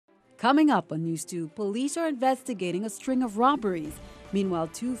Coming up on News 2, police are investigating a string of robberies.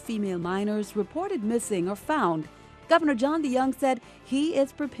 Meanwhile, 2 female minors reported missing are found. Governor Jongh said he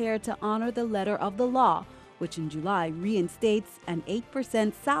is prepared to honor the letter of the law, which in July reinstates an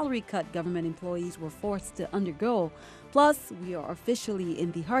 8% salary cut government employees were forced to undergo. Plus, we are officially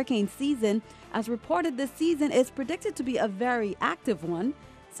in the hurricane season. As reported, this season is predicted to be a very active one.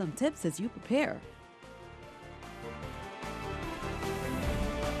 Some tips as you prepare.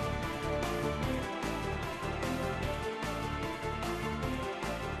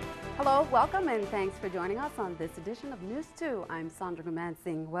 Hello, welcome, and thanks for joining us on this edition of News 2. I'm Sandra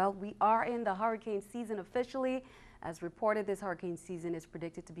Gumansing. Well, we are in the hurricane season officially. As reported, this hurricane season is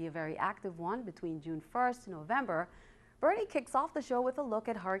predicted to be a very active one between June 1st to November. Bernie kicks off the show with a look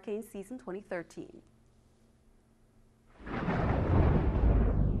at hurricane season 2013.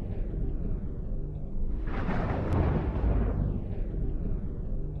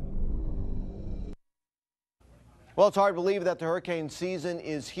 Well, it's hard to believe that the hurricane season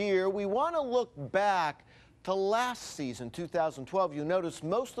is here. We want to look back to last season, 2012. You'll notice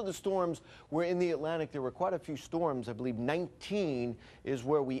most of the storms were in the Atlantic. There were quite a few storms. I believe 19 is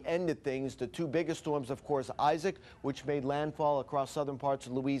where we ended things. The 2 biggest storms, of course, Isaac, which made landfall across southern parts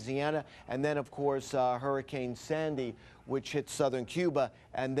of Louisiana, and then, of course, Hurricane Sandy, which hit southern Cuba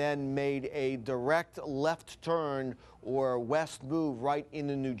and then made a direct left turn or west move right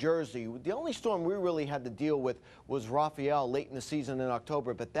into New Jersey. The only storm we really had to deal with was Raphael late in the season in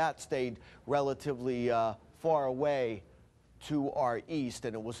October, but that stayed relatively far away to our east,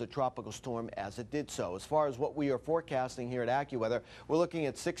 and it was a tropical storm as it did so. As far as what we are forecasting here at AccuWeather, we're looking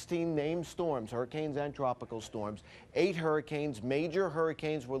at 16 named storms, hurricanes and tropical storms, 8 hurricanes, major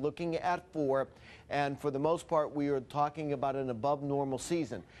hurricanes. We're looking at 4, and for the most part, we are talking about an above normal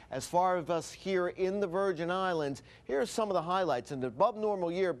season. As far as us here in the Virgin Islands, here are some of the highlights. An above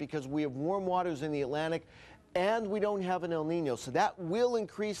normal year because we have warm waters in the Atlantic, and we don't have an El Nino, so that will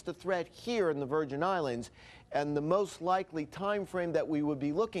increase the threat here in the Virgin Islands. And the most likely time frame that we would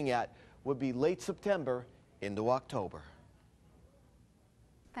be looking at would be late September into October.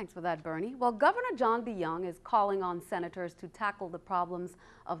 Thanks for that, Bernie. Well, Governor Jongh is calling on senators to tackle the problems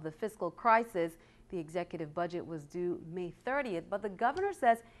of the fiscal crisis. The executive budget was due May 30th, but the governor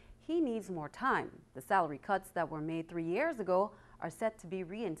says he needs more time. The salary cuts that were made 3 years ago are set to be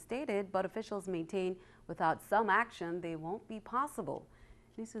reinstated, but officials maintain without some action they won't be possible.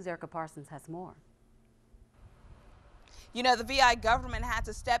 News 2's Erica Parsons has more. You know, the VI government had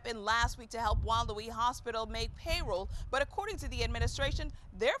to step in last week to help Wanlawee Hospital make payroll, but according to the administration,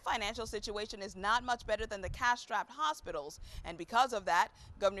 their financial situation is not much better than the cash-strapped hospitals. And because of that,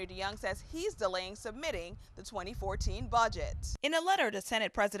 Governor DeYoung says he's delaying submitting the 2014 budget. In a letter to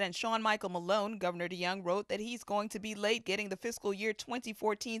Senate President Sean Michael Malone, Governor DeYoung wrote that he's going to be late getting the fiscal year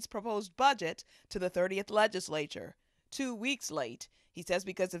 2014's proposed budget to the 30th legislature. 2 weeks late. He says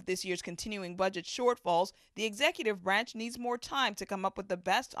because of this year's continuing budget shortfalls, the executive branch needs more time to come up with the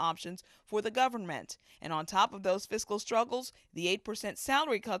best options for the government. And on top of those fiscal struggles, the 8%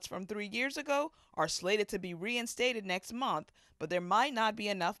 salary cuts from 3 years ago are slated to be reinstated next month, but there might not be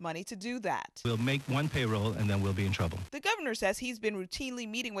enough money to do that. We'll make one payroll and then we'll be in trouble. The governor says he's been routinely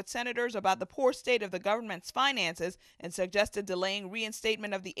meeting with senators about the poor state of the government's finances and suggested delaying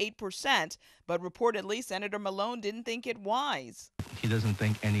reinstatement of the 8%, but reportedly Senator Malone didn't think it wise. He doesn't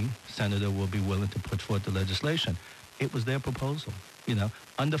think any senator will be willing to put forth the legislation. It was their proposal. You know,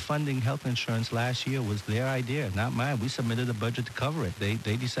 underfunding health insurance last year was their idea, not mine. We submitted a budget to cover it.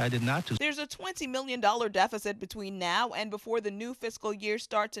 They decided not to. There's a $20 million deficit between now and before the new fiscal year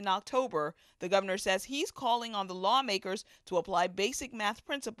starts in October. The governor says he's calling on the lawmakers to apply basic math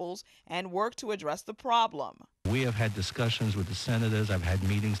principles and work to address the problem. We have had discussions with the senators. I've had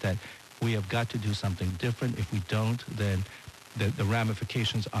meetings that we have got to do something different. If we don't, then the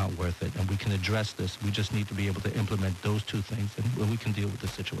ramifications aren't worth it, and we can address this. We just need to be able to implement those 2 things, and we can deal with the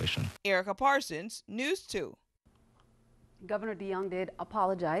situation. Erica Parsons, News 2. Governor DeYoung did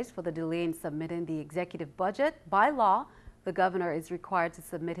apologize for the delay in submitting the executive budget. By law, the governor is required to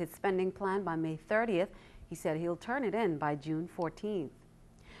submit his spending plan by May 30th. He said he'll turn it in by June 14th.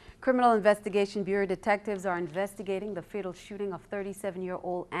 Criminal Investigation Bureau detectives are investigating the fatal shooting of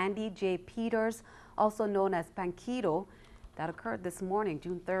 37-year-old Andy J. Peters, also known as Panquito. That occurred this morning,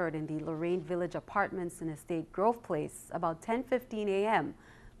 June 3rd, in the Lorraine Village Apartments in Estate Grove Place. About 10:15 a.m.,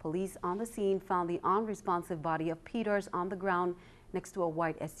 police on the scene found the unresponsive body of Peters on the ground next to a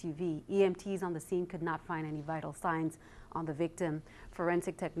white SUV. EMTs on the scene could not find any vital signs on the victim.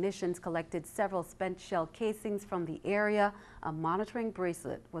 Forensic technicians collected several spent shell casings from the area. A monitoring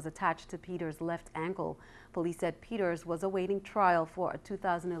bracelet was attached to Peters' left ankle. Police said Peters was awaiting trial for a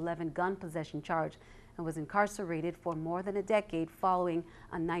 2011 gun possession charge and was incarcerated for more than a decade following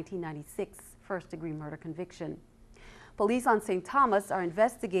a 1996 first-degree murder conviction. Police on St. Thomas are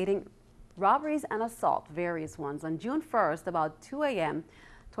investigating robberies and assault, various ones. On June 1st, about 2 a.m.,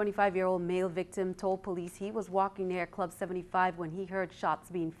 25-year-old male victim told police he was walking near Club 75 when he heard shots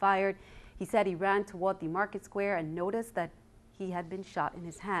being fired. He said he ran toward the market square and noticed that he had been shot in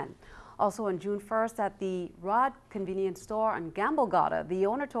his hand. Also on June 1st, at the Rod convenience store on Gamblegata, the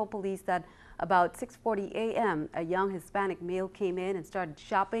owner told police that about 6:40 a.m., a young Hispanic male came in and started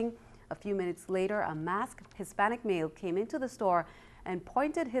shopping. A few minutes later, a masked Hispanic male came into the store and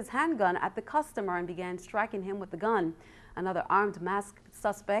pointed his handgun at the customer and began striking him with the gun. Another armed masked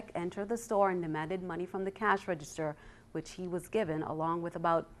suspect entered the store and demanded money from the cash register, which he was given, along with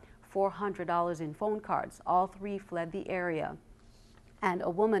about $400 in phone cards. All three fled the area. And a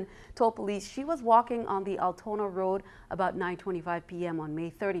woman told police she was walking on the Altona Road about 9:25 p.m. on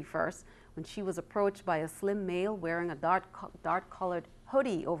May 31st when she was approached by a slim male wearing a dark-colored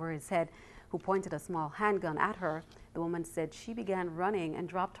hoodie over his head who pointed a small handgun at her. The woman said she began running and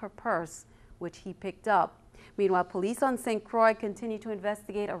dropped her purse, which he picked up. Meanwhile, police on St. Croix continue to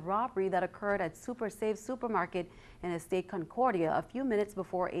investigate a robbery that occurred at Super Safe Supermarket in Estate Concordia a few minutes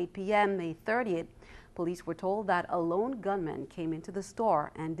before 8 p.m. May 30th. Police were told that a lone gunman came into the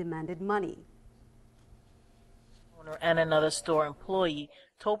store and demanded money. Owner and another store employee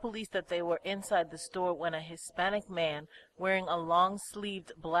told police that they were inside the store when a Hispanic man wearing a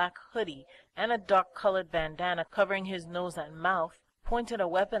long-sleeved black hoodie and a dark-colored bandana covering his nose and mouth pointed a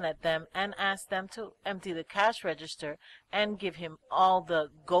weapon at them and asked them to empty the cash register and give him all the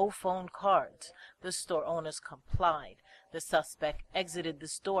Go phone cards. The store owners complied. The suspect exited the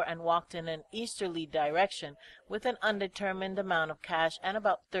store and walked in an easterly direction with an undetermined amount of cash and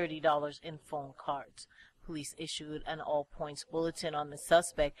about $30 in phone cards. Police issued an all-points bulletin on the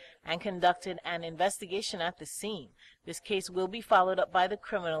suspect and conducted an investigation at the scene. This case will be followed up by the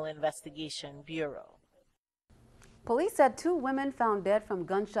Criminal Investigation Bureau. Police said 2 women found dead from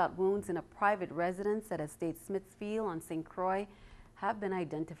gunshot wounds in a private residence at Estate Smithfield on St. Croix have been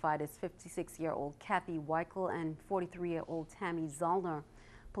identified as 56-year-old Kathy Weichel and 43-year-old Tammy Zollner.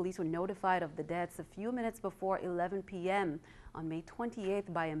 Police were notified of the deaths a few minutes before 11 p.m. on May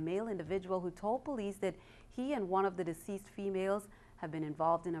 28th by a male individual who told police that he and one of the deceased females have been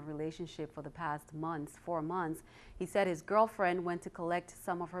involved in a relationship for the past 4 months. He said his girlfriend went to collect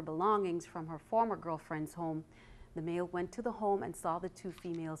some of her belongings from her former girlfriend's home. The male went to the home and saw the 2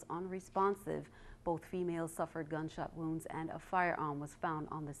 females unresponsive. Both females suffered gunshot wounds and a firearm was found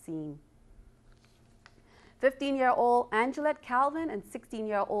on the scene. 15-year-old Angelette Calvin and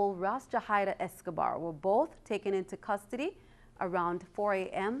 16-year-old Ras Jahida Escobar were both taken into custody around 4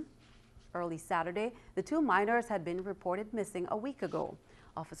 a.m. early Saturday. The 2 minors had been reported missing a week ago.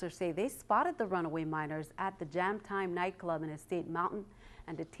 Officers say they spotted the runaway minors at the Jam Time nightclub in Estate Mountain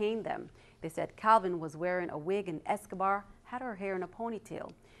and detained them. They said Calvin was wearing a wig and Escobar had her hair in a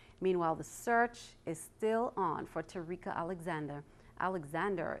ponytail. Meanwhile, the search is still on for Tarika Alexander.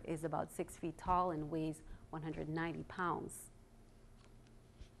 Alexander is about 6 feet tall and weighs 190 pounds.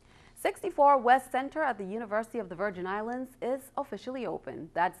 64 West Center at the University of the Virgin Islands is officially open.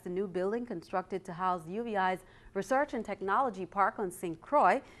 That's the new building constructed to house UVI's Research and Technology Park on St.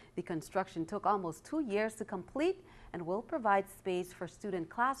 Croix. The construction took almost 2 years to complete and will provide space for student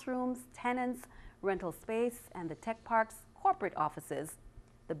classrooms, tenants, rental space, and the tech park's corporate offices.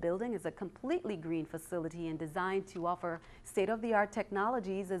 The building is a completely green facility and designed to offer state-of-the-art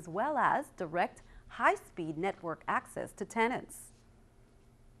technologies as well as direct high-speed network access to tenants.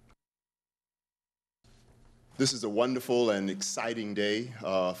 This is a wonderful and exciting day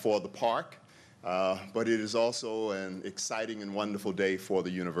for the park, but it is also an exciting and wonderful day for the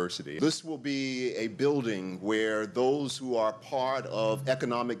university. This will be a building where those who are part of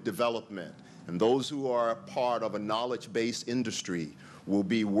economic development and those who are part of a knowledge-based industry will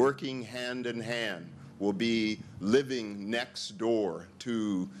be working hand in hand, will be living next door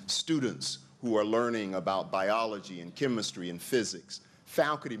to students who are learning about biology and chemistry and physics,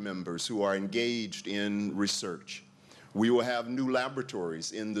 faculty members who are engaged in research. We will have new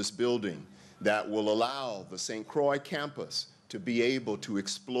laboratories in this building that will allow the St. Croix campus to be able to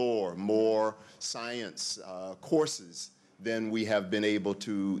explore more science courses than we have been able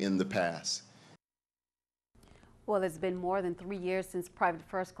to in the past. Well, it's been more than 3 years since Private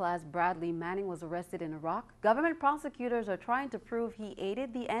First Class Bradley Manning was arrested in Iraq. Government prosecutors are trying to prove he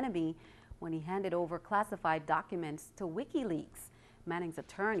aided the enemy when he handed over classified documents to WikiLeaks. Manning's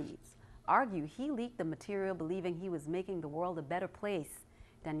attorneys argue he leaked the material believing he was making the world a better place.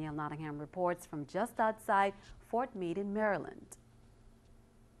 Danielle Nottingham reports from just outside Fort Meade in Maryland.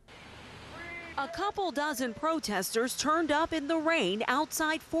 A couple dozen protesters turned up in the rain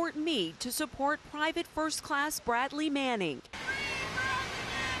outside Fort Meade to support Private First Class Bradley Manning.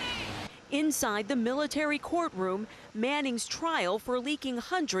 Inside the military courtroom, Manning's trial for leaking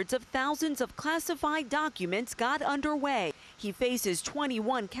hundreds of thousands of classified documents got underway. He faces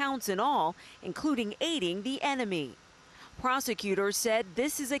 21 counts in all, including aiding the enemy. Prosecutors said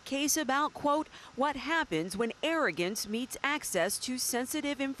this is a case about, quote, what happens when arrogance meets access to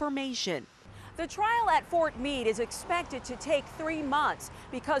sensitive information. The trial at Fort Meade is expected to take 3 months.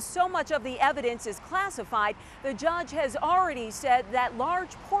 Because so much of the evidence is classified, the judge has already said that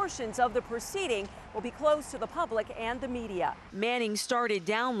large portions of the proceeding will be closed to the public and the media. Manning started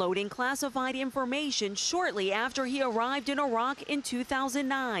downloading classified information shortly after he arrived in Iraq in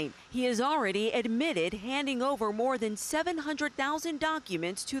 2009. He has already admitted handing over more than 700,000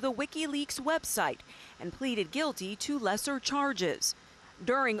 documents to the WikiLeaks website and pleaded guilty to lesser charges.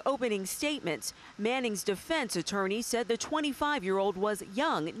 During opening statements, Manning's defense attorney said the 25-year-old was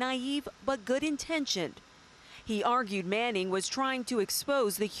young, naive, but good-intentioned. He argued Manning was trying to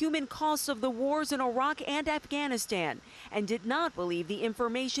expose the human costs of the wars in Iraq and Afghanistan and did not believe the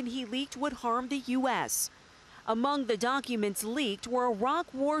information he leaked would harm the U.S. Among the documents leaked were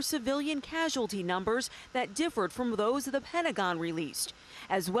Iraq War civilian casualty numbers that differed from those the Pentagon released,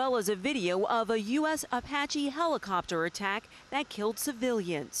 as well as a video of a U.S. Apache helicopter attack that killed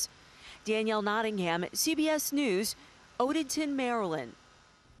civilians. Danielle Nottingham, CBS News, Odenton, Maryland.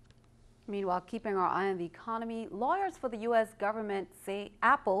 Meanwhile, keeping our eye on the economy, lawyers for the U.S. government say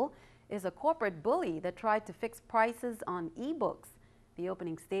Apple is a corporate bully that tried to fix prices on e-books. The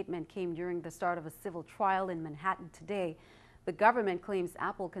opening statement came during the start of a civil trial in Manhattan today. The government claims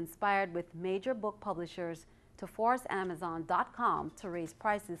Apple conspired with major book publishers to force Amazon.com to raise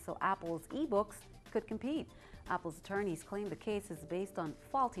prices so Apple's e-books could compete. Apple's attorneys claim the case is based on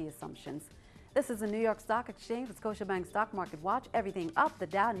faulty assumptions. This is the New York Stock Exchange, the Scotiabank Stock Market Watch. Everything up, the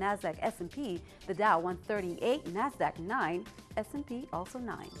Dow, NASDAQ, S&P, the Dow 138, NASDAQ 9, S&P also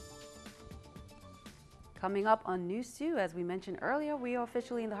 9. Coming up on News 2, as we mentioned earlier, we are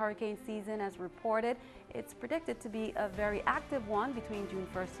officially in the hurricane season as reported. It's predicted to be a very active one between June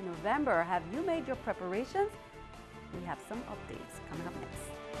 1st and November. Have you made your preparations? We have some updates coming up next.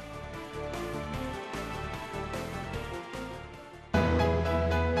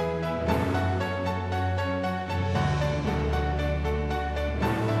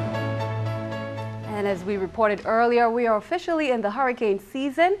 And as we reported earlier, we are officially in the hurricane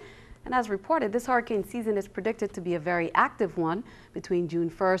season. And as reported, this hurricane season is predicted to be a very active one between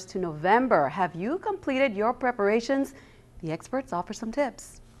June 1st to November. Have you completed your preparations? The experts offer some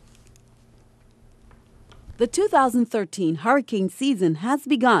tips. The 2013 hurricane season has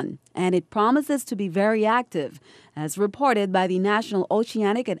begun, and it promises to be very active, as reported by the National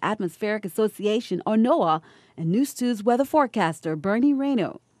Oceanic and Atmospheric Association, or NOAA, and News2's weather forecaster, Bernie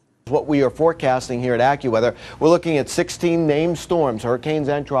Rayno. What we are forecasting here at AccuWeather, we're looking at 16 named storms, hurricanes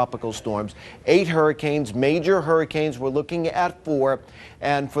and tropical storms, 8 hurricanes, major hurricanes. We're looking at 4,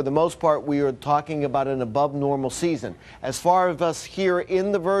 and for the most part, we are talking about an above normal season. As far as us here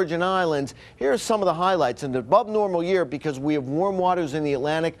in the Virgin Islands, here are some of the highlights. An above normal year because we have warm waters in the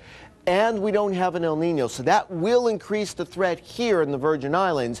Atlantic, and we don't have an El Nino, so that will increase the threat here in the Virgin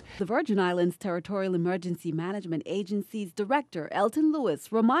Islands. The Virgin Islands Territorial Emergency Management Agency's Director, Elton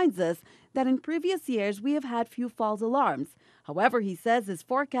Lewis, reminds us that in previous years we have had few false alarms. However, he says his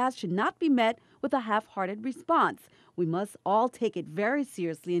forecast should not be met with a half-hearted response. We must all take it very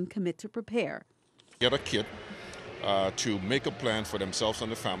seriously and commit to prepare. Get a kit to make a plan for themselves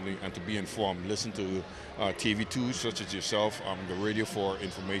and the family and to be informed. Listen to TV2 such as yourself, the radio for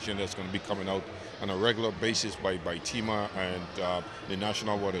information that's going to be coming out on a regular basis by TEMA and the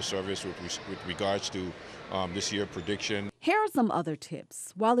National Weather Service with regards to this year prediction. Here are some other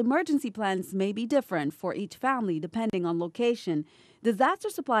tips. While emergency plans may be different for each family depending on location,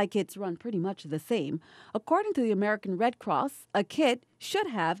 disaster supply kits run pretty much the same. According to the American Red Cross, a kit should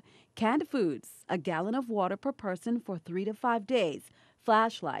have canned foods, a gallon of water per person for 3 to 5 days,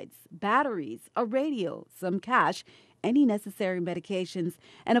 flashlights, batteries, a radio, some cash, any necessary medications,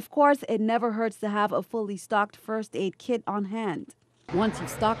 and of course, it never hurts to have a fully stocked first aid kit on hand. Once you've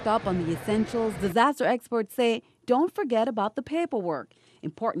stocked up on the essentials, disaster experts say Don't forget about the paperwork.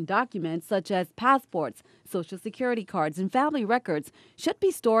 Important documents such as passports, Social Security cards, and family records should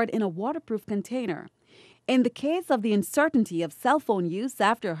be stored in a waterproof container. In the case of the uncertainty of cell phone use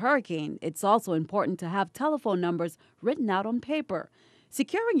after a hurricane, it's also important to have telephone numbers written out on paper.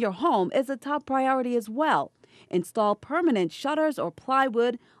 Securing your home is a top priority as well. Install permanent shutters or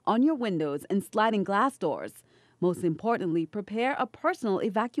plywood on your windows and sliding glass doors. Most importantly, prepare a personal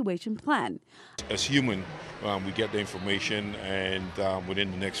evacuation plan. As human, we get the information, and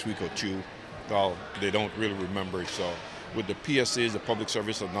within the next week or two, well, they don't really remember. So with the PSAs, the public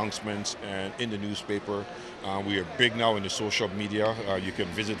service announcements, and in the newspaper, we are big now in the social media. You can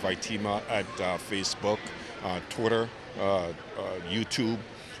visit Vitima at Facebook, Twitter, YouTube.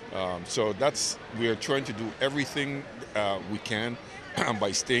 So we are trying to do everything we can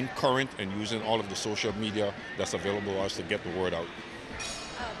by staying current and using all of the social media that's available to us to get the word out.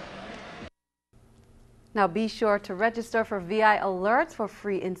 Now be sure to register for VI alerts for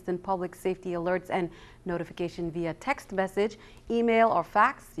free instant public safety alerts and notification via text message, email, or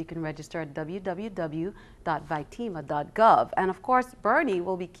fax. You can register at www.vitima.gov. And of course, Bernie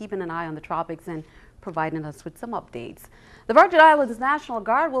will be keeping an eye on the tropics and providing us with some updates. The Virgin Islands National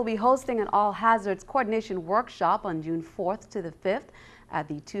Guard will be hosting an all-hazards coordination workshop on June 4th to the 5th at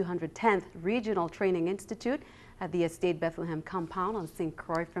the 210th Regional Training Institute at the Estate Bethlehem compound on St.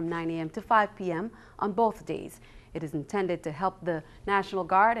 Croix from 9 a.m. to 5 p.m. on both days. It is intended to help the National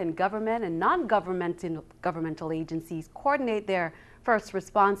Guard and government and non-governmental agencies coordinate their first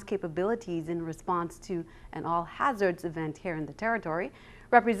response capabilities in response to an all-hazards event here in the territory.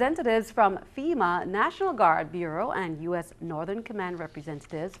 Representatives from FEMA, National Guard Bureau, and U.S. Northern Command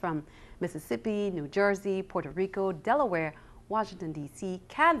representatives from Mississippi, New Jersey, Puerto Rico, Delaware, Washington, D.C.,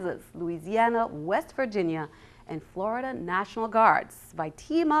 Kansas, Louisiana, West Virginia, and Florida National Guards,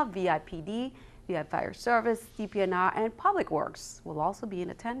 Vitima, VIPD, VI Fire Service, CPNR, and Public Works will also be in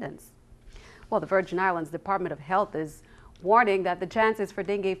attendance. Well, the Virgin Islands Department of Health is warning that the chances for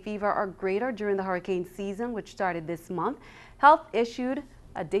dengue fever are greater during the hurricane season, which started this month. Health issued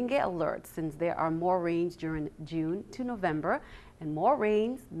a dengue alert since there are more rains during June to November, and more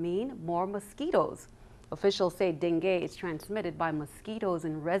rains mean more mosquitoes. Officials say dengue is transmitted by mosquitoes,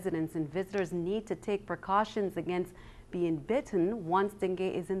 and residents and visitors need to take precautions against being bitten once dengue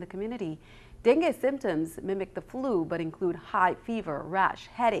is in the community. Dengue symptoms mimic the flu but include high fever, rash,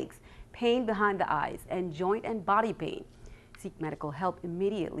 headaches, pain behind the eyes, and joint and body pain. Seek medical help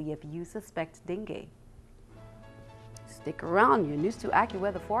immediately if you suspect dengue. Stick around, your News 2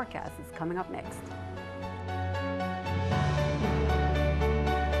 AccuWeather forecast is coming up next.